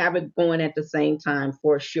 we have it going at the same time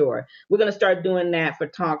for sure. We're gonna start doing that for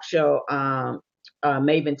talk show,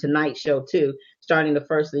 Maven Tonight show too. Starting the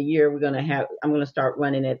first of the year, I'm gonna start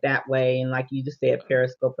running it that way, and like you just said,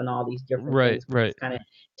 Periscope and all these different Right, things. We're right. just kind of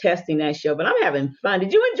testing that show, but I'm having fun.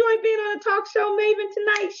 Did you enjoy being on a talk show, Maven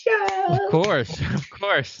Tonight Of show? course, of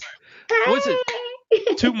course. Was it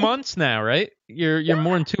Hey. 2 months now? Right? You're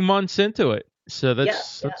more than 2 months into it, so Yeah, yeah,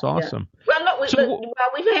 that's yeah. awesome. Well, no, So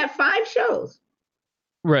we've had 5 shows.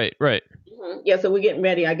 right, right. Yeah, so we're getting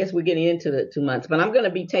ready. I guess we're getting into the 2 months, but I'm going to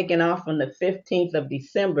be taking off on the 15th of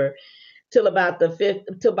December till about the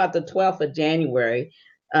 5th, till about the 12th of January.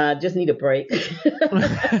 Just need a break.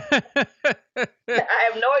 I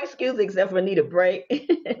have no excuse except for need a break.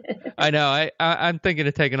 I know. I'm thinking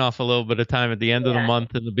of taking off a little bit of time at the end of the Yeah,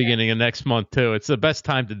 month and the yeah. beginning of next month too. It's the best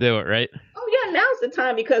time to do it, right? Oh yeah, now's the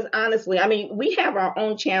time because honestly, I mean, we have our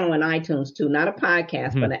own channel in iTunes too, not a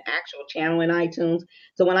podcast, Hmm. but an actual channel in iTunes.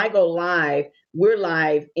 So when I go live, we're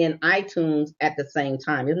live in iTunes at the same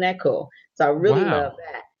time. Isn't that cool? So I really love Wow.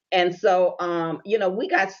 that. And so, we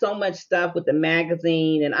got so much stuff with the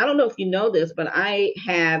magazine, and I don't know if you know this, but I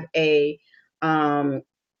have um,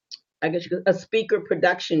 I guess a speaker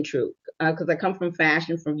production troupe because I come from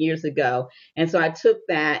fashion from years ago, and so I took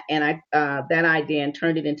that and that idea and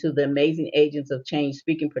turned it into the Amazing Agents of Change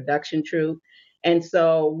speaking production troupe. And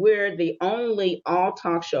so we're the only all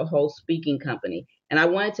talk show host speaking company. And I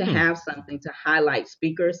wanted to Hmm. have something to highlight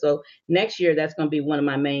speakers. So next year, that's going to be one of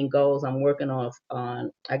my main goals. I'm working on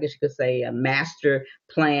I guess you could say, a master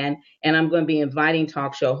plan. And I'm going to be inviting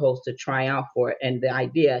talk show hosts to try out for it. And the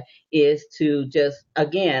idea is to just,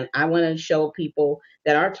 again, I want to show people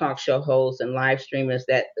that are talk show hosts and live streamers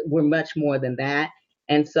that we're much more than that.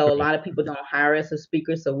 And so a Right. lot of people don't hire us as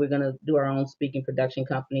speakers. So we're going to do our own speaking production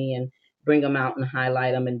company and bring them out and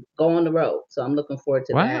highlight them and go on the road. So I'm looking forward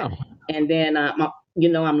to that. Wow. And then, I'm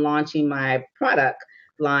launching my product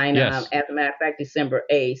line, Yes. as a matter of fact, December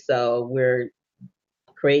 8th. So we're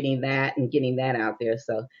creating that and getting that out there.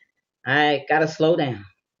 So I got to slow down.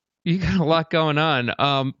 You got a lot going on.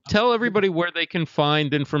 Tell everybody where they can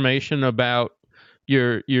find information about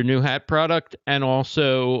your new hat product, and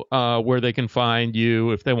also where they can find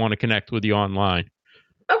you if they want to connect with you online.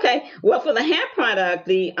 Okay. Well, for the hat product,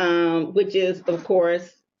 the which is of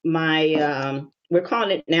course my we're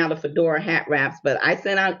calling it now the Fedora hat wraps, but I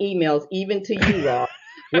sent out emails even to you all.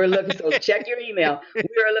 We're looking, so check your email.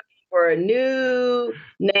 We're looking for a new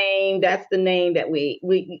name. That's the name that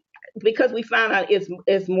we because we found out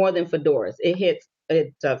it's more than fedoras. It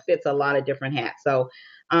fits a lot of different hats. So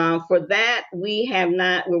for that, we have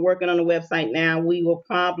not. We're working on the website now. We will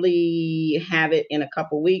probably have it in a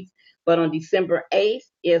couple weeks, but on December 8th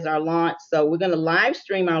is our launch. So we're going to live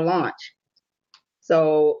stream our launch.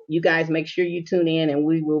 So you guys make sure you tune in and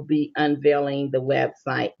we will be unveiling the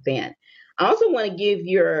website then. I also want to give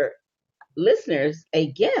your listeners a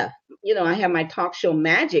gift. I have my talk show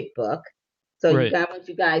magic book. So Right. I want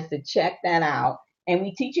you guys to check that out. And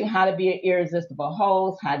we teach you how to be an irresistible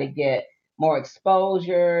host, how to get more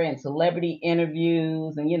exposure and celebrity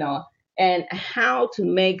interviews and how to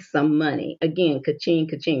make some money. Again, ka-ching,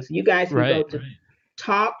 ka-ching. So you guys can go Right. to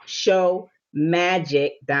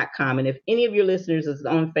talkshowmagic.com. And if any of your listeners is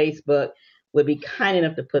on Facebook, would be kind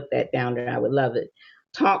enough to put that down there, I would love it.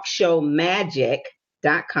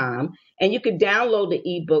 Talkshowmagic.com. And you can download the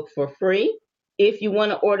ebook for free. If you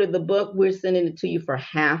want to order the book, we're sending it to you for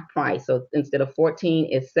half price. So instead of 14,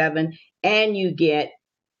 it's 7. And you get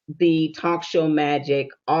the Talk Show Magic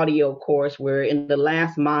audio course. We're in the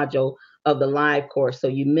last module of the live course. So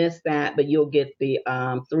you missed that, but you'll get the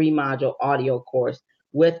 3-module audio course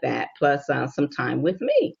with that, plus some time with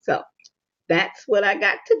me. So that's what I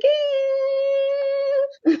got to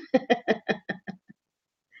give.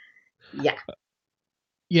 Yeah.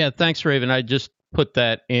 Yeah. Thanks, Raven. I just put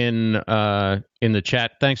that in the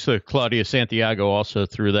chat. Thanks to Claudia Santiago also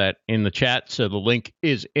threw that in the chat. So the link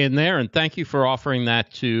is in there. And thank you for offering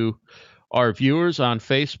that to our viewers on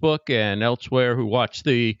Facebook and elsewhere who watch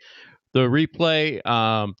the replay.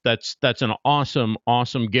 That's an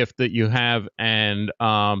awesome gift that you have, and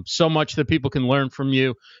so much that people can learn from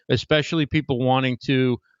you, especially people wanting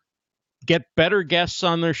to get better guests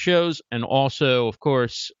on their shows, and also, of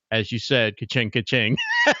course, as you said, ka-ching, ka-ching,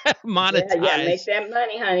 Yeah, make monetize, that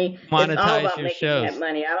money, honey. It's all monetize about your making that shows.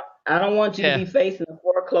 money. I don't want you to Yeah, be facing a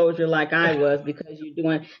foreclosure like I was because you're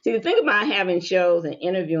doing. See, the thing about having shows and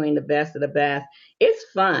interviewing the best of the best, it's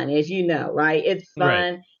fun, as you know, right? It's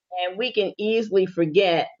right, fun, and we can easily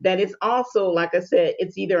forget that it's also, like I said,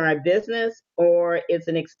 it's either our business or it's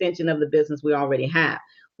an extension of the business we already have.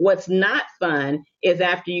 What's not fun is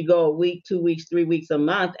after you go a week, 2 weeks, 3 weeks, a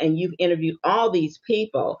month, and you've interviewed all these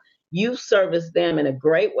people, you service them in a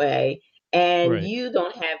great way, and right. you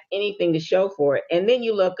don't have anything to show for it. And then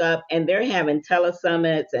you look up and they're having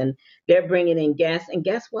telesummits and they're bringing in guests. And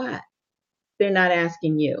guess what? They're not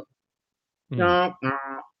asking you. Mm.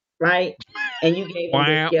 Right? And you gave them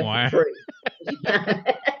this Wah, gift for wah. free.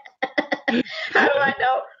 How do I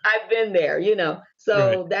know? I've been there, you know. Right.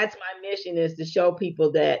 So that's my mission, is to show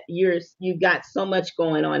people that you got so much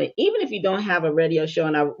going on. And even if you don't have a radio show,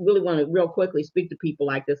 and I really want to real quickly speak to people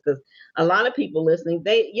like this, because a lot of people listening,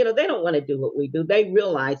 they don't want to do what we do. They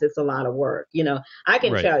realize it's a lot of work. I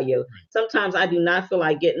can Right. tell you, sometimes I do not feel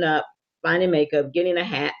like getting up, finding makeup, getting a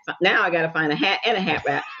hat. Now I got to find a hat and a hat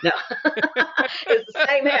wrap. No, it's the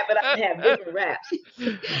same hat, but I can have different wraps.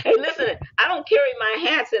 Hey, listen, I don't carry my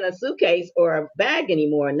hats in a suitcase or a bag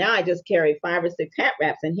anymore. Now I just carry 5 or 6 hat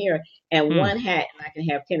wraps in here and Mm. one hat, and I can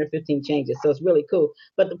have 10 or 15 changes. So it's really cool.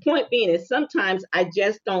 But the point being is sometimes I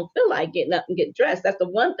just don't feel like getting up and getting dressed. That's the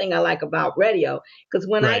one thing I like about radio. Because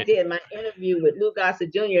when I Right. did my interview with Lou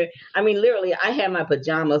Gossett Jr., I mean, literally, I had my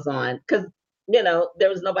pajamas on because there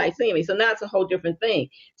was nobody seeing me. So now it's a whole different thing.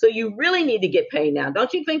 So you really need to get paid now.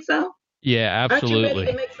 Don't you think so? Yeah, Aren't you ready to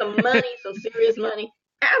absolutely. make some money, some serious money?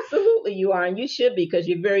 Absolutely, you are, and you should be, because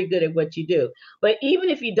you're very good at what you do. But even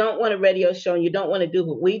if you don't want a radio show and you don't want to do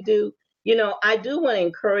what we do, I do want to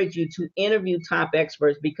encourage you to interview top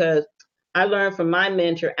experts, because I learned from my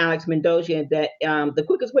mentor, Alex Mendoza, that the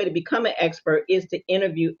quickest way to become an expert is to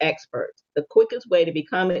interview experts. The quickest way to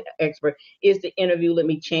become an expert is to interview. Let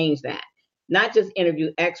me change that. Not just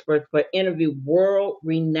interview experts, but interview world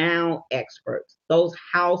renowned experts, those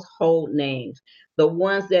household names, the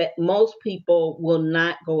ones that most people will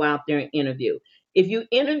not go out there and interview. If you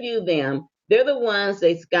interview them, they're the ones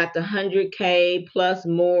that's got the 100K plus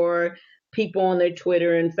more people on their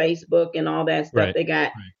Twitter and Facebook and all that stuff. Right. They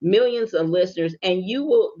got Right. millions of listeners, and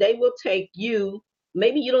they will take you.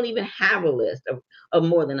 Maybe you don't even have a list of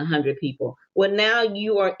more than 100 people. Well, now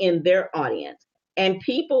you are in their audience. And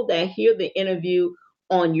people that hear the interview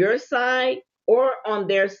on your side or on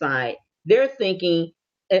their side, they're thinking,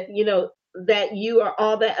 that you are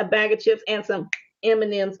all that, a bag of chips and some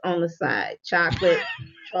M&Ms on the side, chocolate,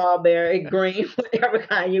 strawberry, green, whatever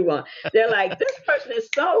kind you want. They're like, this person is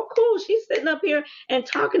so cool. She's sitting up here and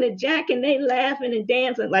talking to Jack, and they laughing and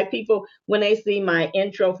dancing. Like, people, when they see my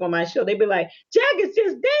intro for my show, they be like, Jack is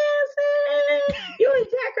just dancing. You and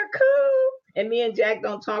Jack are cool. And me and Jack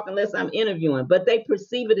don't talk unless I'm interviewing, but they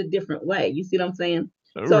perceive it a different way. You see what I'm saying?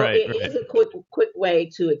 So Right. it Right. is a quick way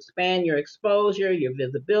to expand your exposure, your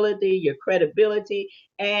visibility, your credibility,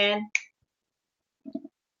 and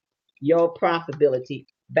your profitability,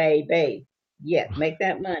 baby. Yes, make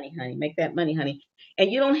that money, honey. Make that money, honey.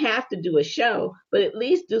 And you don't have to do a show, but at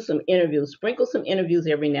least do some interviews. Sprinkle some interviews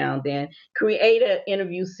every now and then. Create an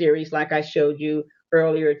interview series like I showed you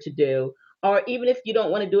earlier to do. Or even if you don't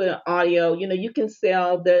want to do it in audio, you can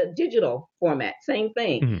sell the digital format. Same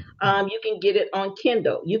thing. Mhm. You can get it on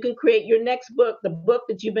Kindle. You can create your next book, the book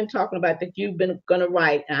that you've been talking about, that you've been going to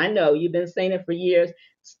write. And I know you've been saying it for years.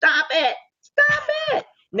 Stop it. Stop it.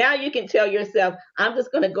 Now you can tell yourself, I'm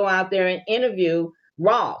just going to go out there and interview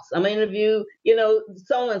Ross. I'm going to interview,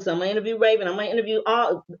 so and so. I'm going to interview Raven. I'm going to interview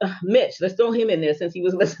all Mitch. Let's throw him in there since he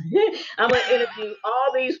was listening. I'm going to interview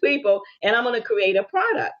all these people, and I'm going to create a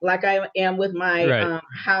product like I am with my Right.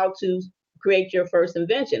 how to create your first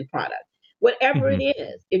invention product. Whatever it Mhm.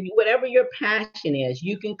 is, whatever your passion is,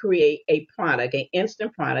 you can create a product, an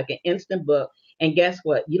instant book. And guess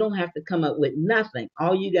what? You don't have to come up with nothing.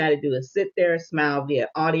 All you got to do is sit there, smile via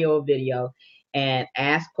audio or video, and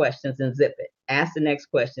ask questions and zip it. Ask the next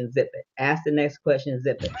question, zip it. Ask the next question,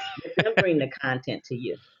 zip it. Let them bring the content to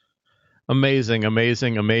you. Amazing,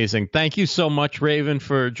 amazing, amazing. Thank you so much, Raven,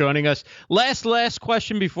 for joining us. Last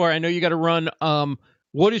question before I know you got to run.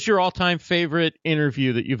 What is your all-time favorite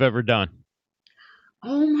interview that you've ever done?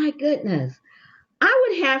 Oh my goodness. I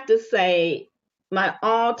would have to say my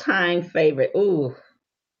all-time favorite. Ooh,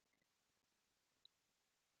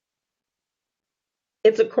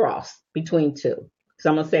 it's a cross between two. So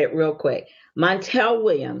I'm gonna say it real quick. Montel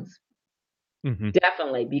Williams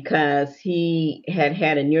Definitely, because he had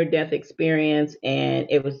had a near death experience, and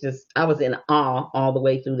it was just, I was in awe all the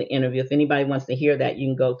way through the interview. If anybody wants to hear that, you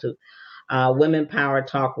can go to Women Power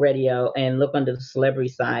Talk Radio and look under the celebrity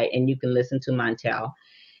side, and you can listen to Montel.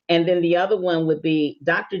 And then the other one would be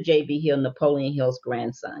Dr. J.B. Hill, Napoleon Hill's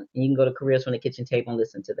grandson. And you can go to Careers from the Kitchen Table and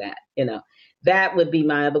listen to that. That would be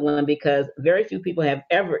my other one because very few people have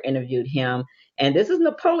ever interviewed him. And this is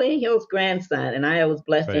Napoleon Hill's grandson. And I was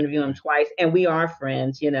blessed to Right. interview him twice. And we are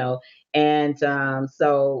friends. And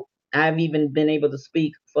so I've even been able to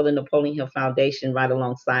speak for the Napoleon Hill Foundation right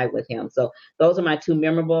alongside with him. So those are my two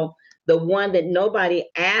memorable. The one that nobody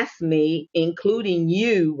asked me, including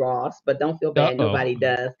you, Ross, but don't feel bad, Uh-oh. nobody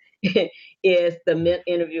does, is the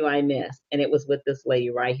interview I missed. And it was with this lady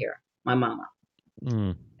right here, my mama.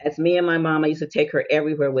 Mm. That's me and my mom. I used to take her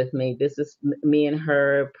everywhere with me. This is me and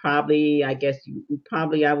her, probably, I guess,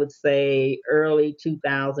 probably I would say early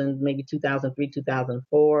 2000s, maybe 2003,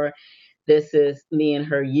 2004. This is me and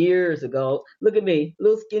her years ago. Look at me,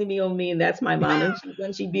 little skinny me on me, and that's my mom. And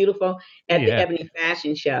wasn't she beautiful at the Yeah. Ebony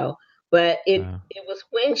Fashion Show? But it was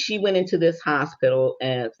when she went into this hospital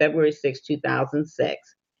February 6,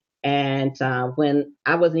 2006. And when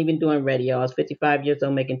I wasn't even doing radio, I was 55 years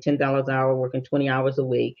old, making $10 an hour, working 20 hours a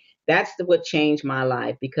week. That's what changed my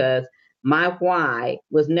life because my why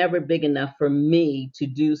was never big enough for me to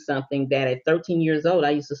do something that at 13 years old, I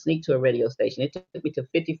used to sneak to a radio station. It took me to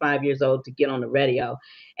 55 years old to get on the radio.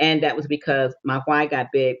 And that was because my why got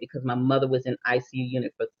big because my mother was in ICU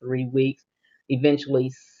unit for 3 weeks,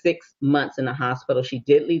 eventually 6 months in the hospital. She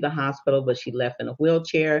did leave the hospital, but she left in a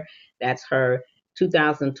wheelchair. That's her. Mm.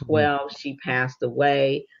 2012, she passed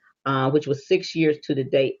away, which was 6 years to the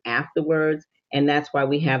date afterwards. And that's why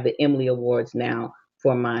we have the Emily Awards now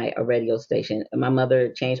for my radio station. My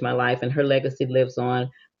mother changed my life, and her legacy lives on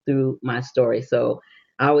through my story. So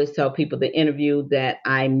I always tell people the interview that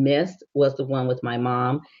I missed was the one with my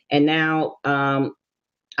mom. And now I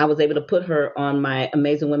was able to put her on my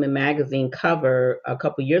Amazing Women magazine cover a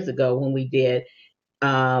couple years ago when we did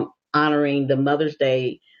honoring the Mother's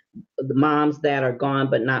Day, the moms that are gone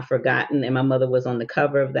but not forgotten. And my mother was on the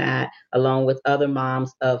cover of that, along with other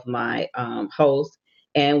moms of my host.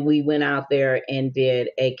 And we went out there and did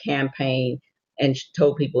a campaign and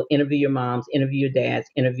told people interview your moms, interview your dads,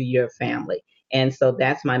 interview your family. And so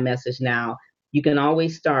that's my message now. You can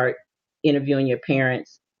always start interviewing your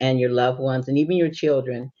parents and your loved ones and even your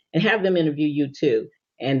children and have them interview you too.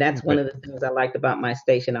 And that's one Right. of the things I liked about my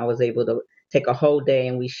station. I was able to take a whole day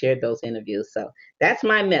and we shared those interviews. So that's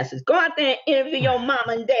my message. Go out there and interview your mom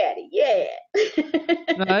and daddy. Yeah.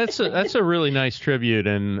 No, that's a really nice tribute,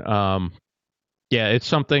 and yeah, it's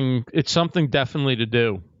something definitely to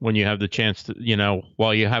do when you have the chance to,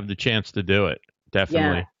 while you have the chance to do it. Yeah.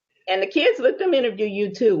 Definitely. And the kids let them interview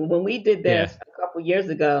you too. When we did Yeah. this a couple years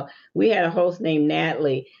ago, we had a host named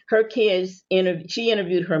Natalie. Her kids she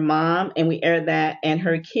interviewed her mom, and we aired that, and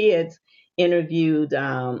her kids interviewed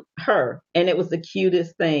her, and it was the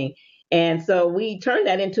cutest thing. And so we turned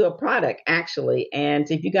that into a product actually.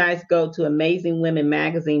 And if you guys go to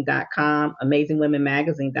amazingwomenmagazine.com,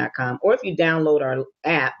 amazingwomenmagazine.com, or if you download our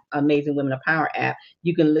app, Amazing Women of Power app,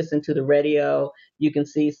 you can listen to the radio, you can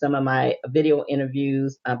see some of my video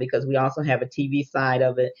interviews because we also have a TV side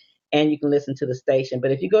of it, and you can listen to the station.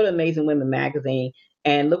 But if you go to Amazing Women Magazine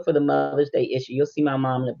and look for the Mother's Day issue, you'll see my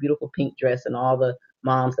mom in a beautiful pink dress and all the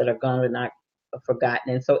moms that are gone but not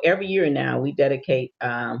forgotten. And so every year now we dedicate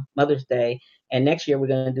Mother's Day, and next year we're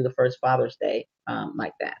going to do the first Father's Day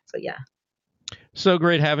like that. So yeah. So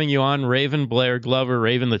great having you on, Raven Blair Glover,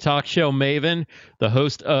 Raven, the talk show Maven, the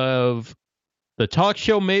host of the talk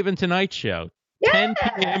show Maven Tonight Show, 10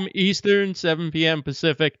 p.m. Eastern, 7 p.m.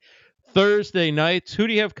 Pacific, Thursday nights. Who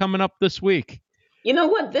do you have coming up this week? You know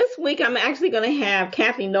what? This week I'm actually going to have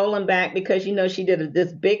Kathy Nolan back because she did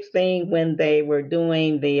this big thing when they were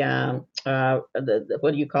doing the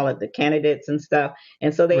what do you call it, the candidates and stuff,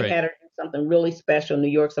 and so they Right. had her do something really special in New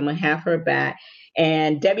York. So I'm going to have her back.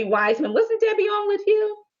 And Debbie Wiseman, wasn't Debbie on with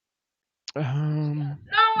you? No, I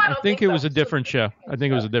I don't think think it so. was a different show. I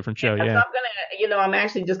think it was a different show. Yeah, so Yeah. I'm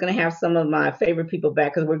actually just gonna have some of my favorite people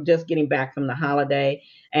back because we're just getting back from the holiday,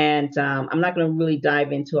 and I'm not gonna really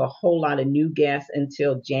dive into a whole lot of new guests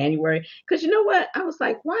until January. Because you know what, I was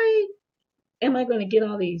like, why am I gonna get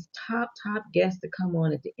all these top guests to come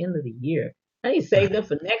on at the end of the year? I need to save them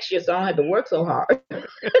for next year so I don't have to work so hard.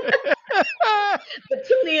 But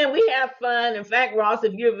tune in, we have fun. In fact, Ross,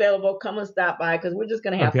 if you're available, come and stop by because we're just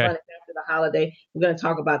going to have Okay. fun after the holiday. We're going to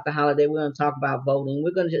talk about the holiday. We're going to talk about voting.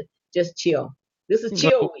 We're going to just chill. This is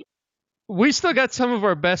chill week. We still got some of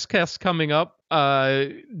our best guests coming up.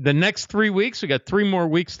 The next 3 weeks, we got 3 more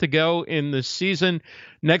weeks to go in the season.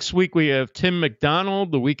 Next week, we have Tim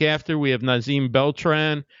McDonald. The week after, we have Nazim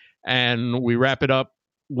Beltran. And we wrap it up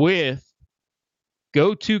with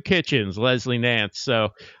Go To Kitchens, Leslie Nance.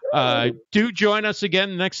 So do join us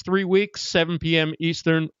again next 3 weeks, 7 p.m.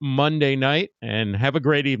 Eastern, Monday night. And have a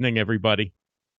great evening, everybody.